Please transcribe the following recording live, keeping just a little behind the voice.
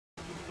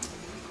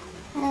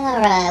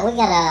Alright, we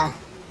got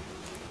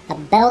a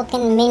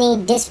Belkin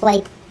mini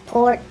display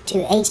port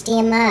to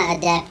HDMI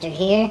adapter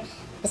here.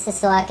 This is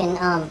so I can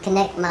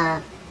connect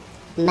my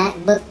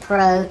Macbook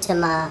Pro to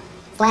my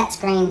flat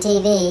screen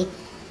TV.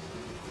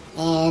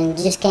 And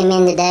just came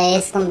in today.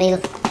 It's going to be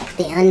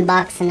the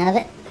unboxing of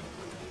it.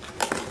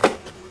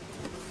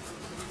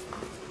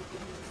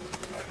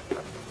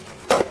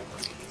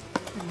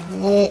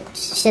 It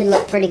should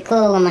look pretty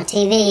cool on my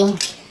TV.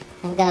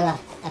 I've got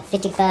a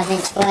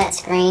 55-inch flat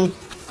screen.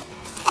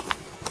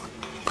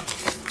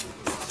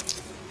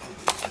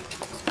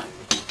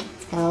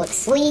 It's gonna look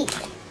sweet.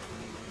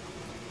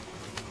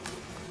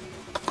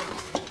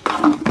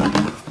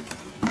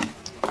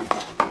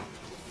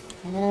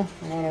 Oh,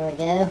 there we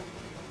go.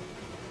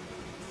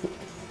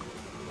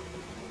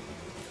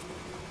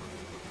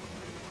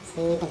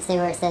 So you can see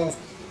where it says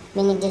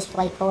mini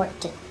display port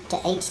to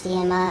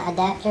HDMI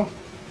adapter.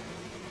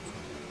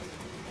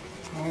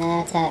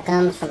 That's how it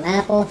comes from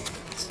Apple.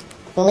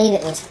 I believe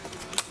it was,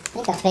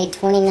 I think I paid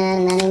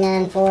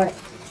 $29.99 for it.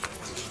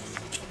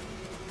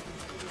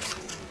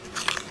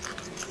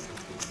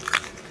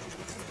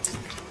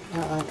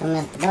 Don't want to come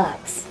out the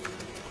box.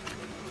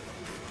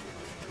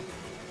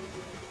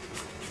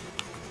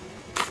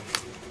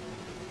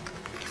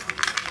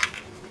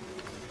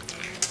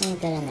 Let me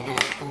put it in there.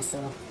 Nice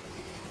little.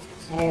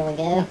 There we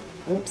go.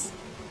 Oops.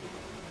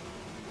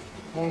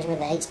 There's where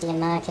the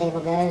HDMI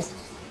cable goes.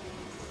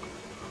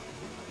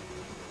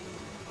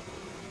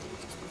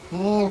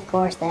 And of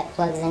course that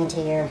plugs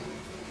into your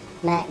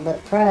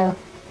MacBook Pro.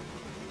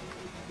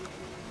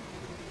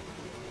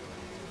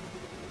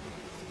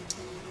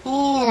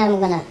 And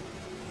I'm gonna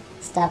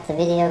stop the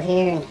video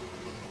here and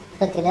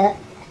hook it up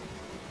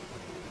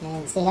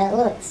and see how it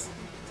looks.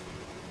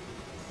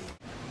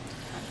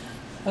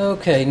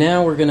 Okay,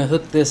 now we're gonna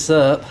hook this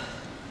up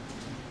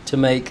to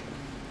make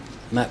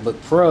MacBook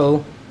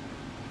Pro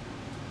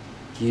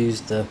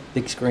use the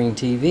big screen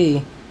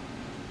TV.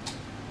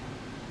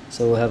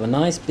 So we'll have a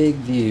nice big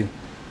view.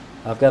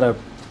 I've got a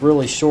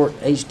really short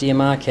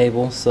HDMI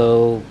cable,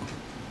 so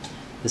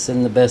this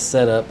isn't the best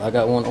setup. I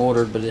got one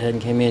ordered, but it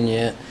hadn't came in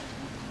yet.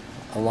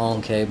 A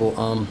long cable.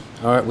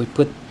 Alright,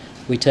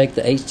 we take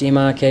the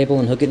HDMI cable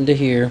and hook it into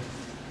here.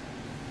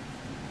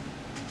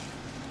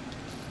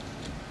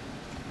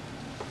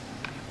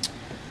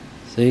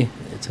 See,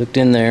 it's hooked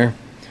in there.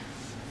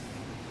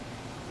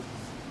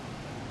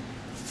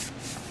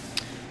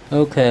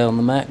 Okay, on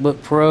the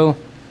MacBook Pro,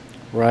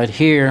 right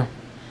here,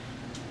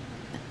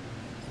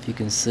 if you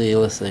can see,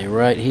 let's see,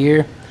 right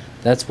here,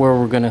 that's where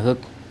we're going to hook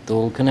the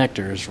little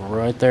connectors,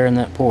 right there in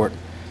that port.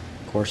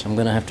 Of course, I'm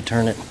going to have to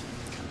turn it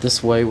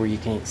this way where you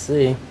can't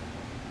see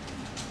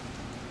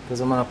because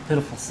of my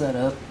pitiful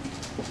setup.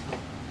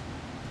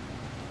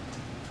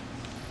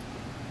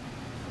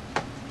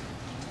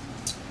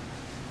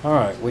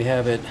 Alright, we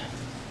have it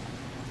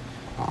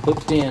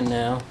hooked in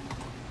now,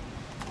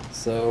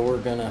 so we're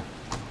going to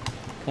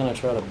kind of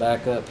try to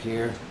back up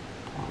here.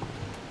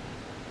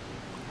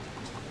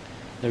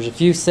 There's a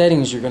few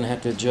settings you're going to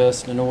have to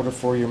adjust in order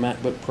for your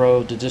MacBook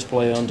Pro to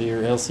display onto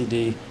your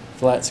LCD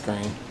flat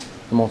screen.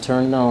 I'm going to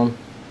turn it on.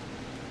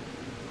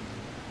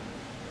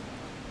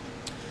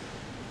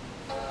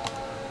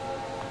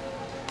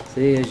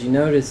 See, as you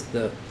notice,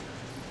 the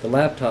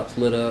laptop's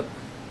lit up,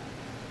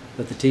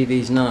 but the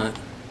TV's not.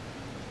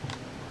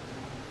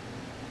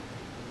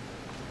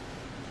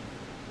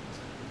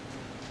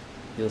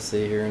 You'll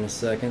see here in a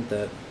second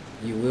that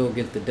you will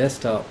get the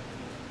desktop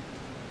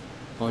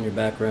on your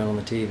background on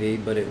the TV,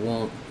 but it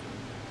won't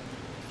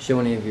show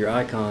any of your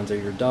icons or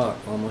your dock.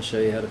 I'm going to show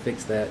you how to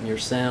fix that, and your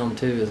sound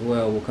too as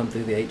well will come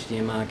through the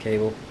HDMI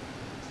cable.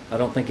 I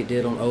don't think it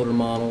did on older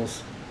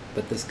models,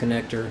 but this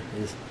connector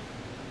is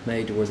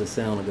made to where the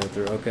sound will go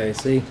through. Okay,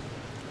 see,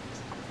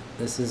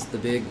 this is the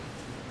big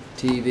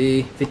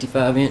TV,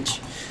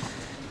 55-inch.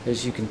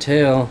 As you can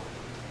tell,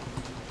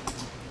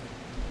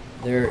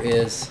 there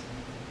is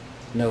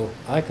no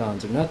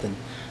icons or nothing,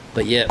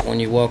 but yet when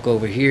you walk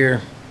over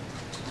here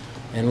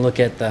and look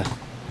at the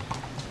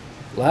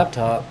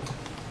laptop,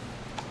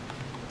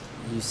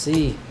 you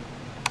see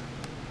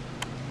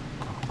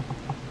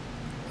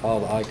all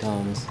the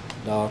icons,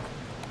 dock.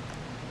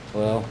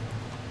 Well,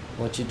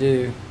 what you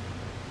do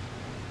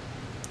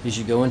is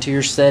you go into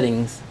your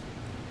settings,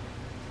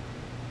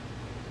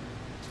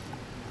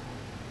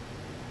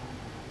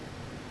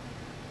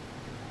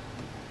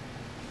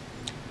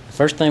 the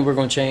first thing we're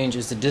going to change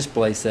is the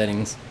display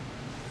settings.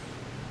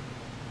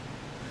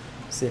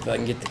 See if I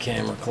can get the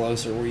camera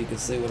closer where you can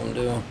see what I'm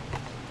doing.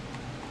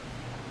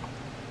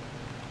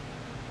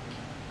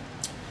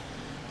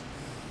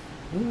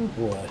 Oh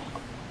boy,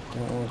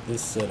 don't want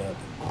this set up.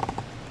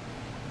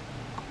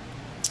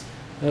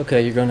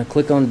 Okay, you're going to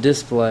click on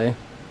display.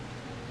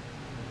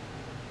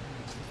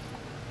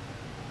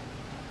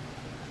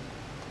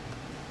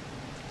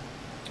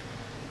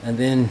 And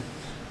then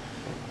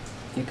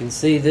you can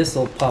see this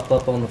will pop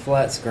up on the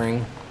flat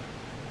screen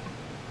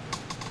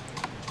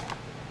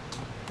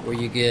where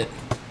you get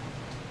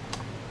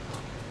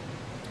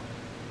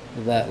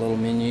that little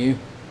menu.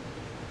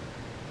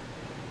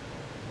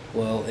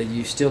 Well,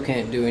 you still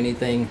can't do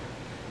anything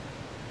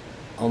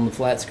on the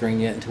flat screen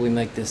yet until we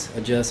make this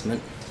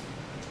adjustment.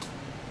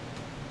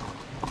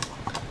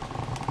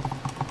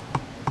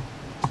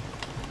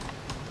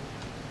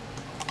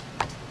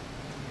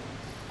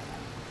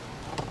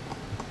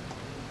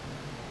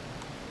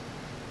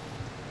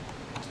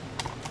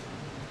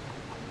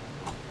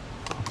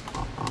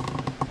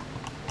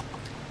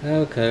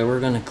 Okay, we're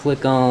going to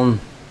click on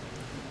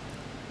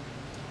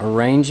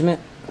Arrangement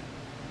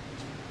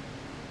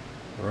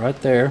right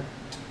there,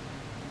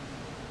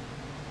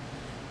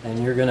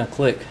 and you're going to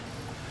click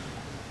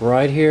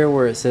right here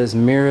where it says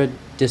Mirror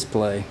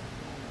Display,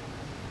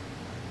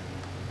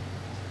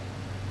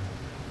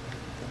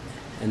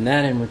 and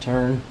that in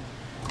return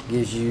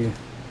gives you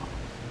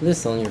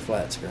this on your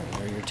flat screen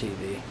or your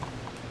TV.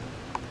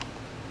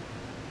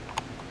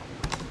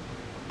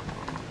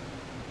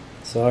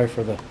 Sorry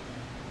for the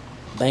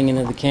banging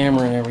of the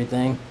camera and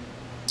everything.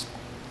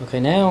 Okay,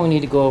 now we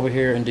need to go over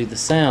here and do the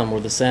sound, where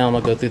the sound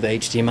will go through the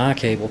HDMI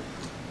cable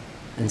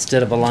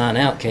instead of a line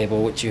out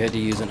cable, which you had to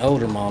use in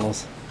older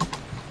models.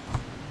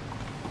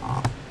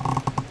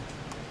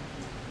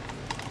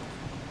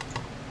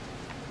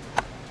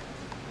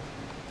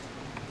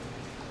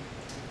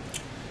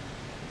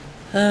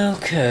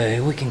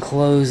 Okay, we can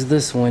close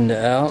this window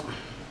out.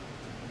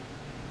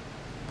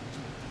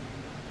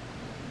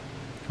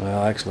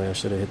 Well, actually I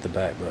should have hit the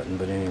back button,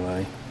 but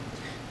anyway.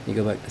 You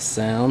go back to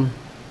sound,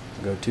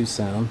 go to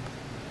sound,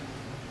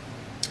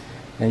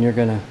 and you're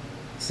gonna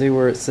see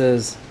where it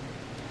says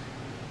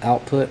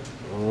output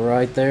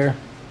right there.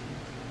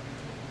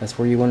 That's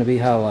where you want to be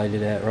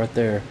highlighted at, right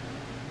there.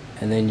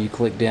 And then you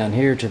click down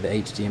here to the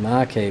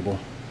HDMI cable,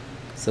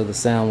 so the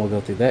sound will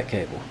go through that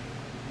cable,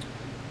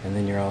 and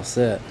then you're all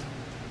set.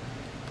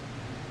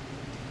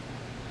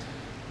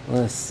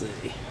 Let's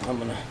see, I'm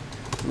gonna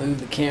move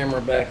the camera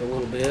back a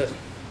little bit.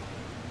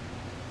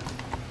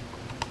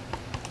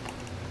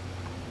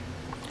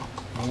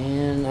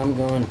 And I'm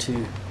going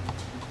to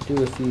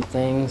do a few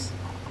things.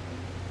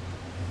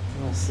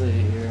 Let's see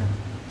here.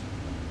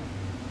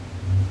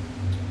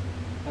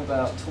 How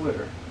about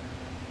Twitter?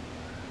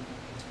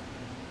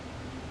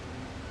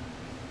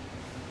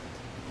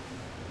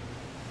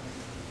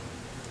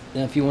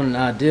 Now if you want an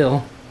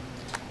idea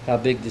how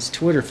big this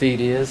Twitter feed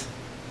is,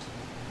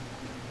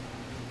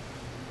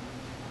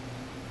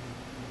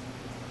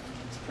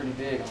 it's pretty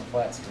big on a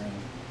flat screen.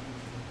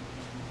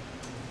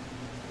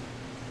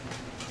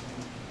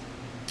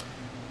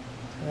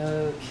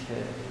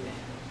 Okay.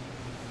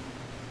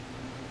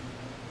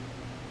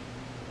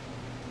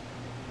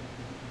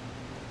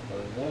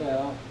 Close that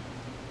out.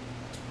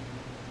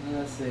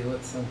 Let's see,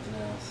 what's something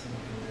else we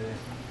can do?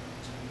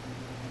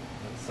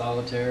 Like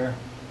solitaire.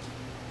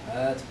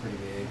 That's pretty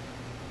big.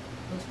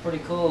 Looks pretty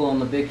cool on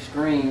the big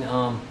screen.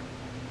 I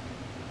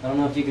don't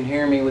know if you can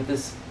hear me with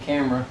this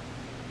camera,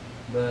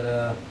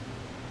 but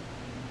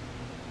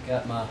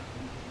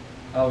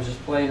I was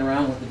just playing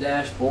around with the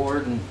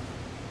dashboard and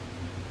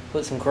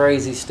put some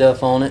crazy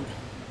stuff on it.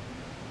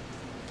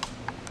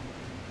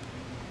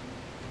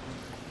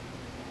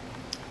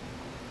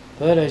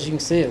 But as you can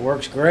see, it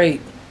works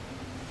great.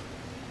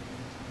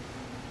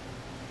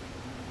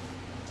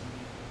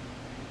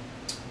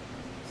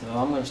 So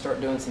I'm going to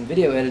start doing some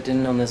video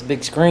editing on this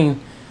big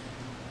screen,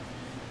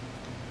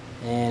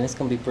 and it's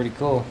going to be pretty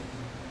cool.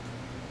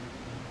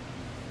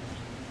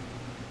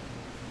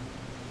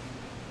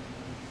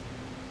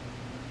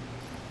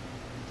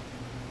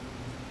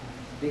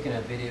 Speaking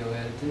of video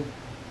editing,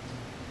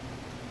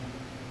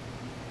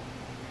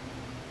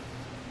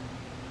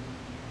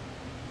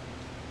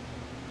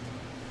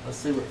 let's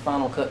see what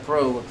Final Cut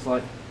Pro looks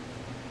like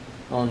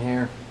on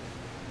here.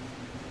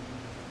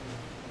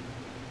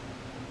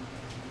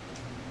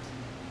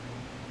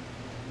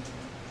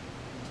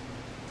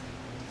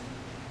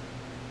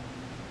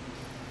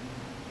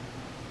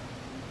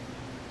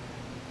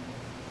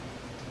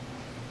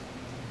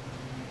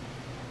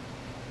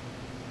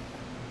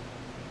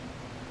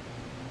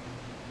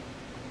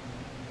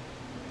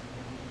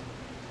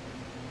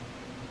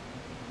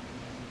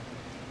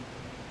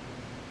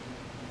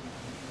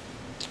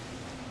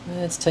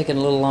 It's taking a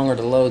little longer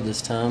to load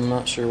this time. I'm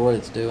not sure what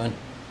it's doing.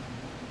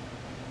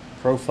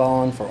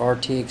 Profiling for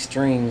RT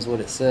Extreme is what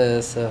it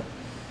says. So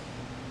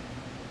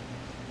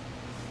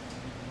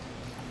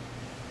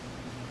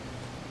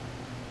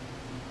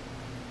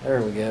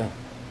there we go.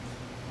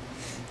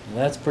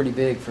 That's pretty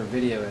big for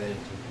video editing.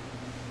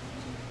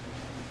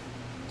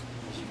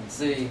 As you can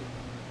see,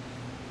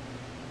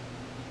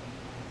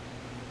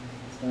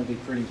 it's going to be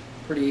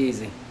pretty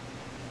easy.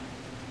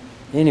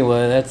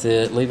 Anyway, that's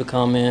it. Leave a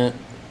comment.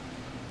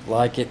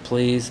 Like it,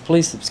 please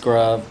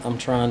subscribe. I'm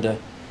trying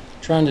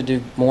to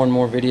do more and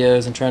more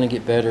videos and trying to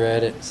get better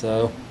at it,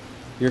 so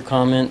your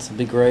comments would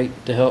be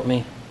great to help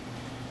me,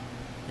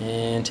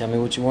 and tell me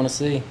what you want to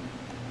see.